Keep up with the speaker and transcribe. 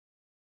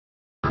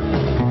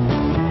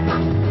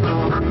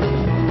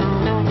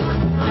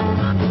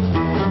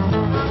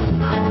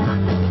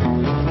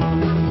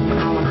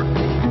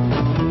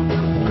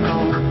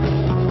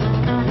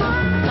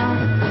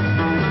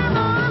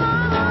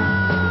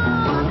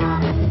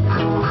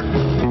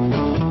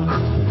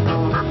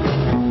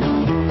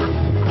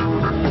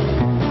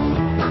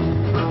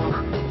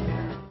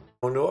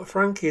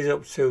Frankie's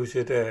up to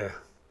today?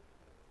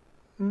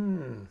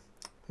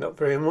 Not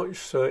very much,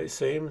 so it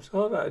seems.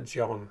 Oh, that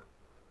John.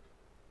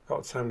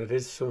 Got time to do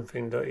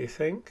something, don't you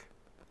think?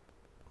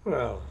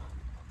 Well.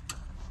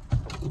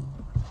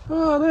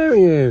 Oh, there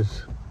he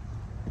is.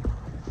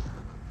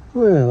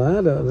 Well,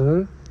 I don't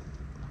know.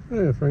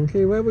 Hey,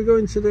 Frankie, where are we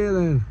going today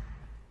then?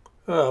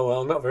 Oh,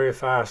 well, not very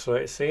far, so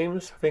it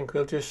seems. I think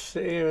we'll just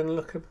sit here and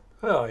look at...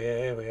 Oh, yeah,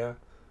 here we are.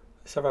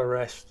 Let's have a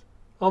rest.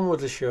 On with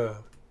the show.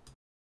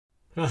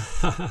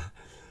 Oh,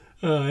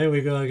 here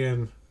we go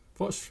again.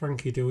 What's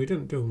Frankie do? He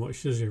didn't do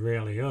much, does he,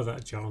 really? Oh,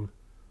 that John.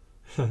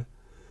 So,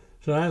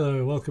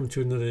 hello, welcome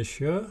to another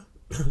show.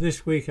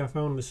 This week I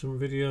found some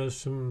videos,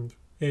 some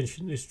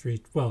ancient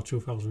history, well,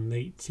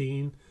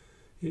 2018.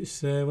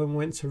 It's when we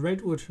went to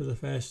Redwood for the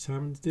first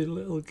time, did a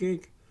little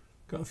gig.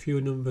 Got a few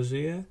numbers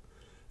here.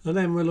 And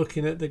then we're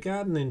looking at the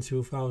garden in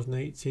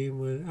 2018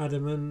 where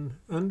Adam and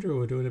Andrew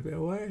were doing a bit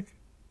of work.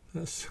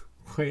 That's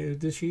quite an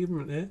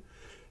achievement, eh?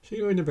 See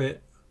you in a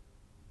bit.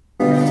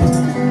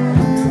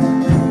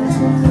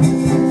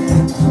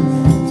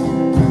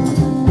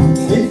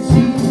 It's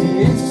easy,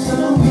 it's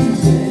so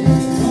easy.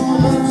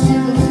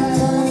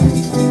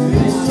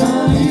 It's so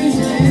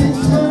easy,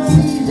 it's so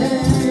easy.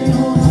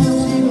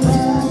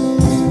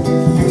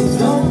 You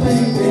know,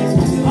 baby,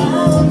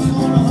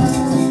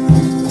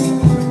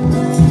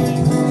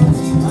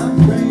 I'm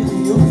crazy,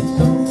 you're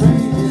so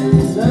crazy.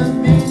 Love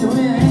me the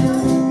way I am.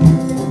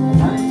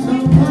 I'm so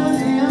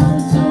funny, I'm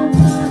so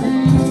funny.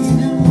 You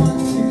know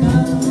what's to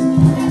come.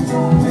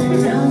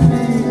 Baby,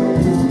 baby,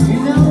 you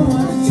know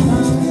what's to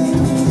come.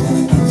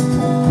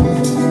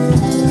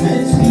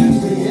 It's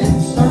easy,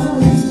 it's so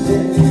easy.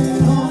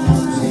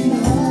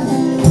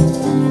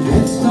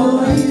 It's so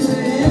easy,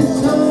 it's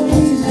so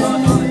easy.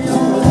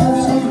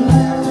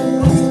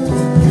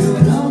 You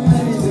know,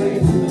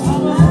 baby,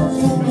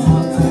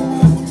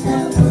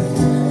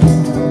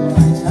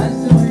 that's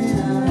the way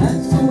now,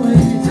 that's the way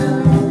now.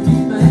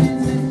 Keep my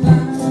hands in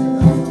cloud.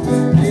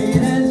 Hey,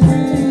 that's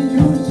rich,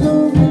 you're so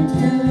rich,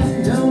 yeah.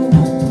 You know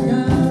what's to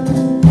come.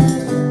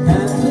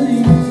 Can't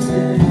believe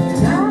it,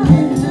 can't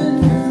keep it.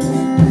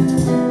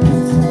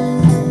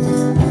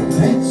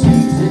 It's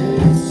easy,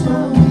 it's so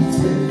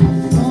easy.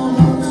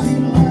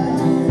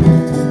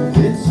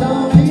 It's so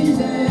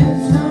easy,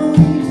 it's so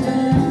easy.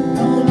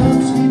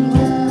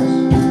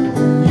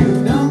 You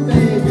know,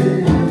 baby,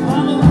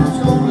 it's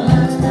gonna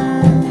last.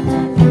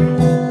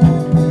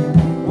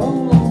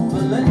 Roll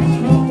over, let's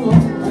roll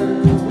over.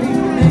 We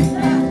can make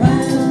these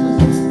plans.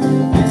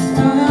 It's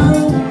not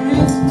over,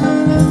 it's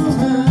not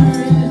over.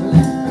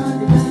 Let's run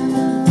it back.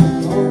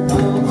 Oh,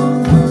 come on,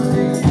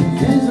 honey,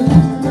 let's run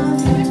it back.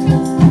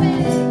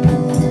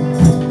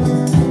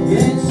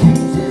 It's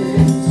easy,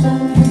 it's so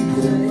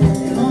easy.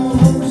 All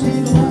over the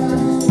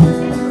world.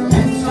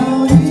 It's so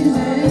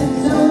easy, it's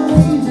so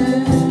easy.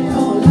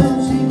 All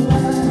over the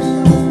world.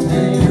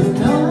 And you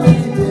know,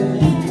 baby,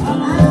 I'm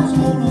not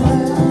gonna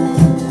lie.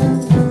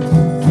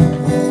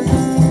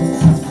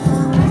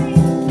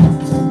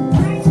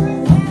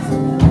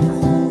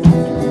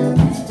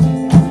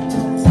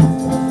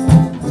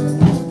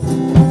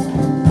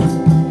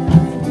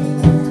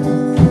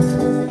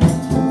 It's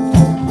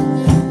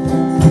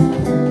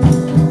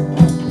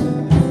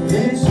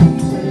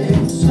easy,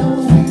 it's so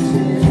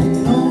easy.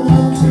 All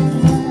over the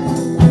world.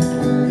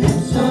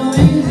 It's so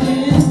easy,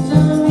 it's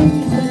so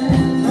easy.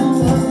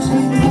 All over the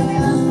world.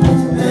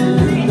 And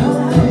you know,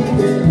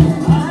 baby,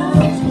 I'm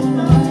not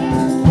gonna lie.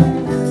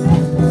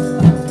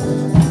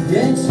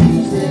 It's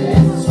easy,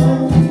 it's so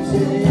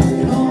easy.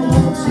 All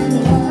over the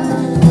world.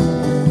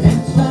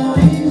 It's so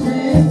easy,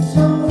 it's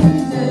so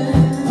easy.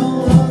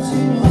 All over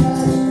the world.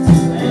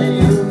 And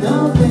you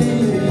know,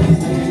 baby.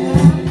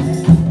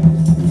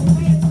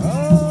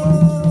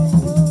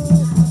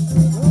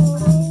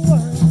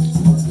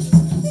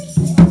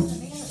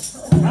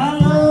 How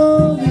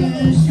long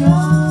is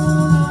your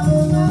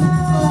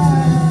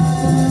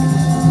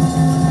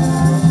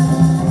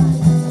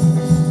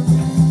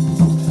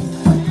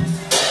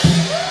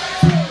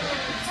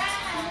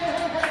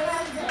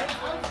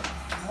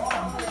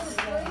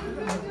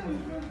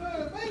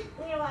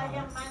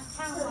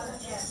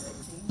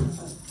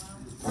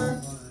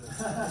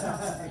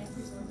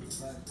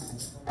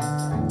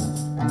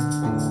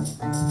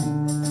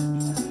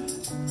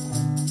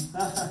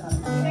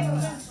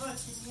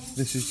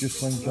This is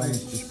just when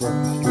Johnny's just broke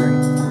the string.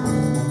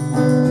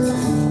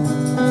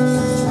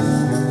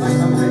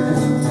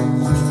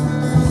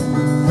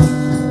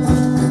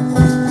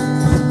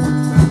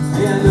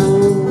 Yeah, I know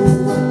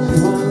what you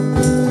want.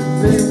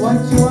 Say what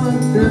you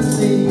want from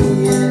me.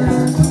 Yeah, I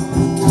know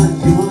what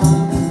you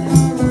want.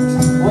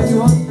 What you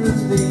want from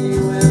me.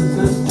 Well,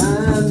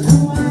 sometimes who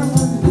I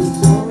want is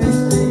always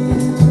me.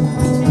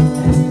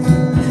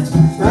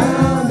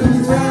 Round and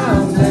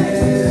round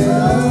there,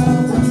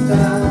 up and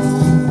down.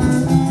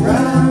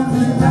 Round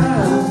and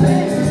round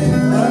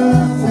there,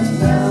 up and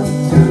down.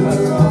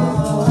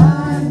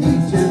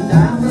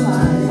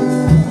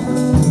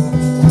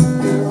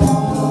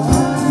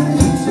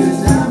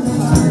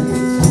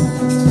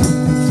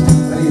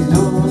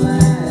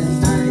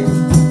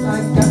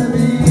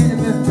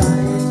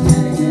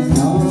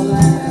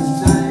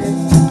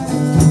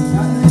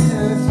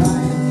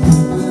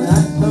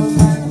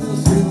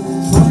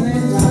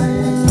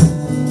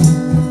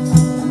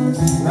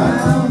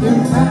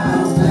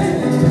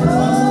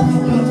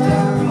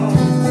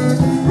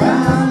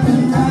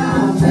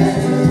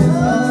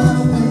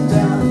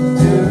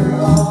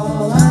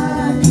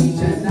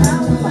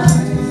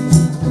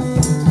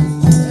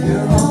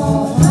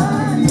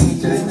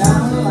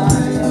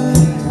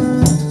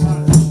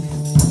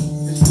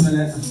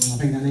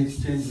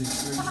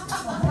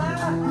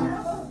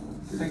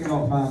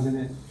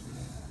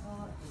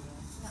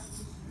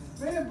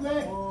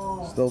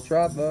 Still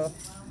trap though.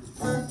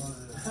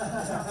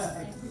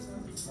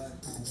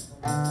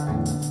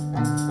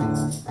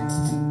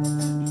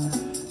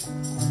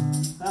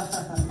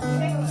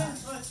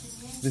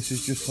 This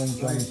is just when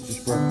Johnny's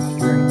just broke the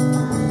string.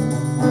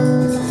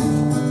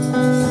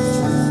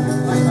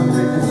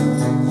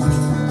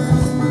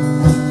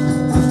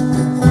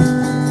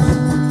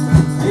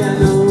 Yeah, I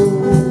know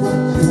what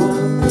you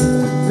want,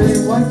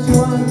 babe, what you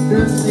want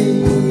from me.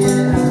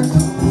 Yeah, I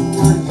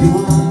know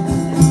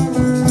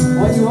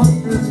what you want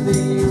from me.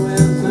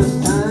 Well,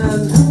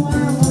 sometimes who I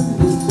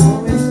want is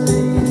always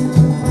me.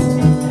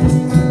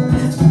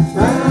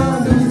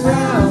 Round and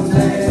round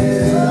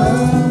there,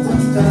 up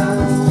and down.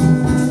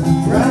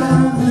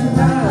 Round and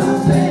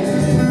round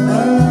there,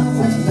 up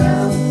and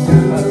down.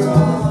 You're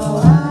all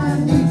I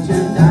need to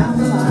down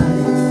the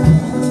line.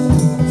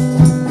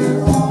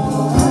 You're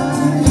all I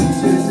need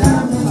to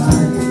down the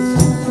line.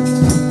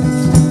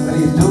 But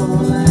you know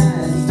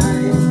last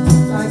night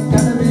I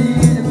got a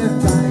bit of a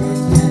fright.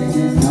 Yeah,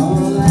 you know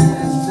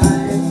last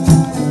night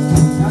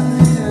got a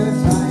bit of a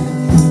fright.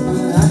 But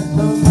I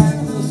so back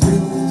to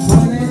soon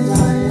put it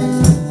right.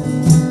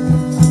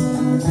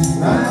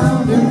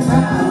 Round and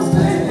round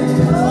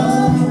there,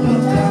 up and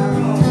down.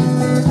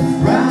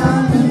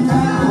 Round and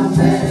round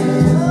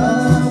there,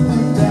 up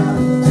and down.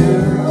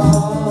 You're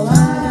all I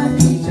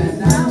need to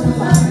down the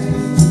line.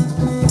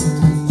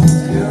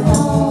 You're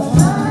all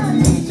I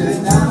need to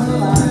down the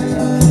line.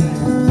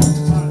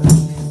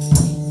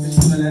 Just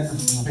a minute, I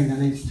think I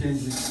need to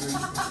change this screen.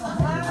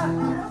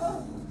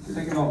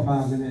 Take about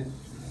 5 minutes.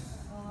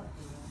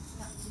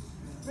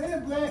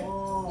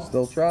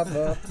 Still trap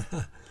though.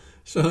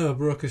 So I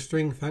broke a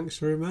string, thanks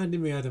for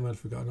reminding me, Adam. I'd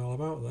forgotten all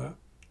about that.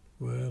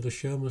 Well, the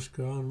show must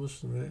go on,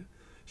 mustn't it?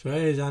 So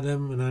here's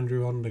Adam and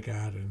Andrew on the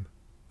garden.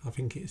 I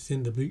think it's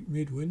in the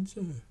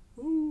midwinter.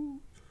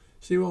 Ooh.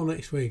 See you all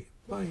next week.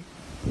 Bye.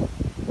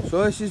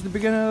 So this is the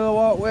beginning of the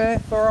walkway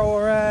for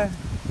our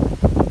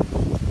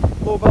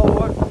bluebell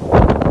wood.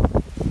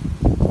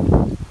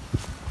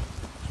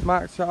 Just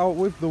marked it out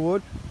with the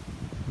wood.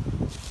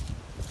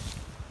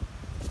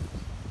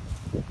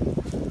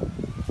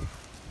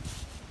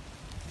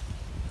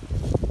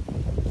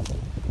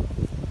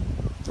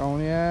 Down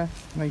here,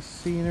 nice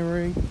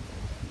scenery.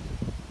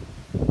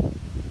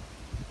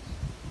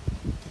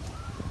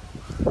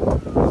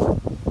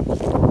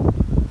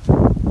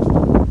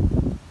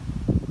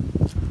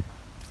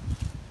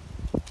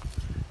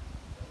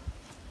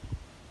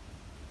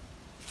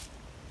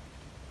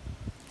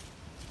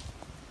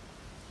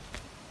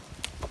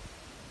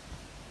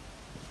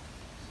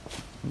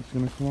 It's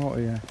going to come out of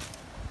here.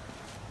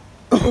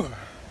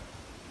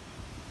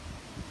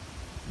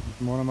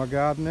 One of my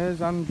gardeners,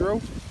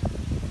 Andrew.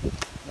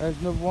 There's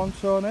another one,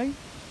 Tony.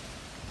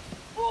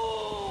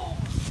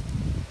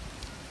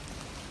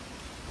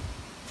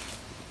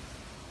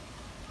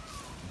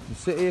 You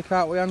sit here,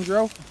 can't we,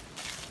 Andrew?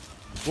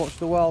 Watch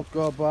the world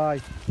go by.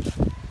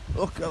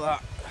 Look at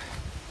that.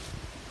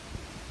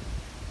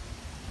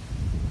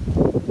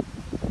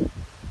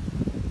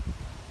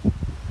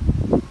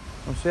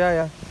 I'll see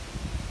ya.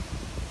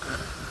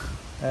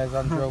 There's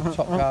Andrew,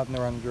 top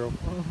gardener Andrew.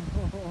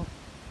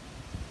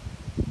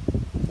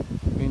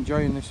 We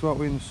enjoying this, what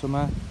we in the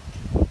summer?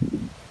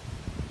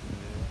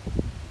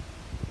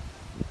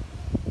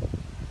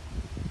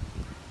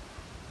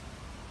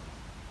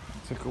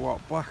 Take a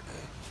walk back.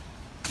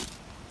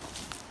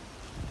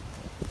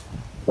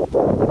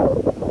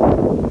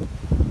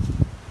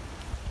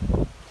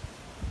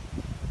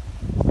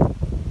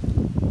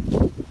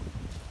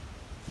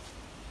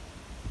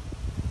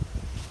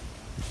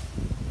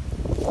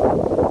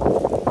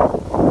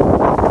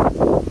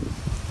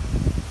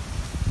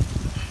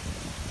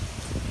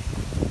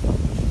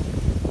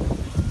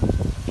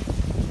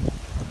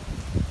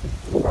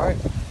 Right,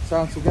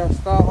 time to get a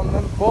start on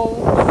them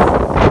bulls.